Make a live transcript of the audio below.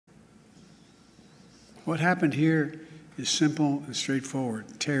What happened here is simple and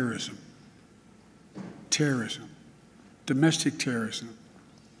straightforward. Terrorism. Terrorism. Domestic terrorism.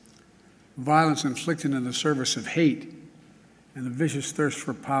 Violence inflicted in the service of hate and the vicious thirst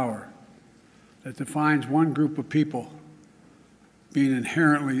for power that defines one group of people being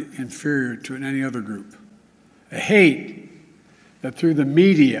inherently inferior to any other group. A hate that through the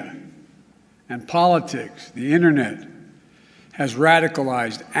media and politics, the internet, has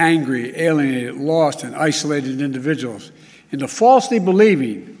radicalized, angry, alienated, lost, and isolated individuals into falsely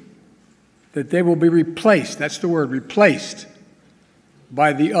believing that they will be replaced, that's the word, replaced,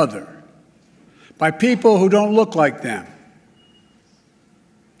 by the other, by people who don't look like them,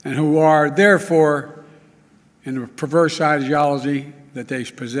 and who are, therefore, in a perverse ideology that they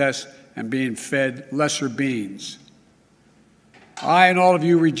possess and being fed lesser beings. I and all of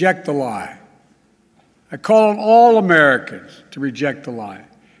you reject the lie. I call on all Americans to reject the lie.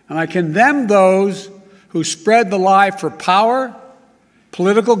 And I condemn those who spread the lie for power,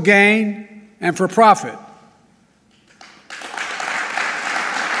 political gain, and for profit.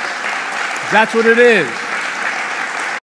 That's what it is.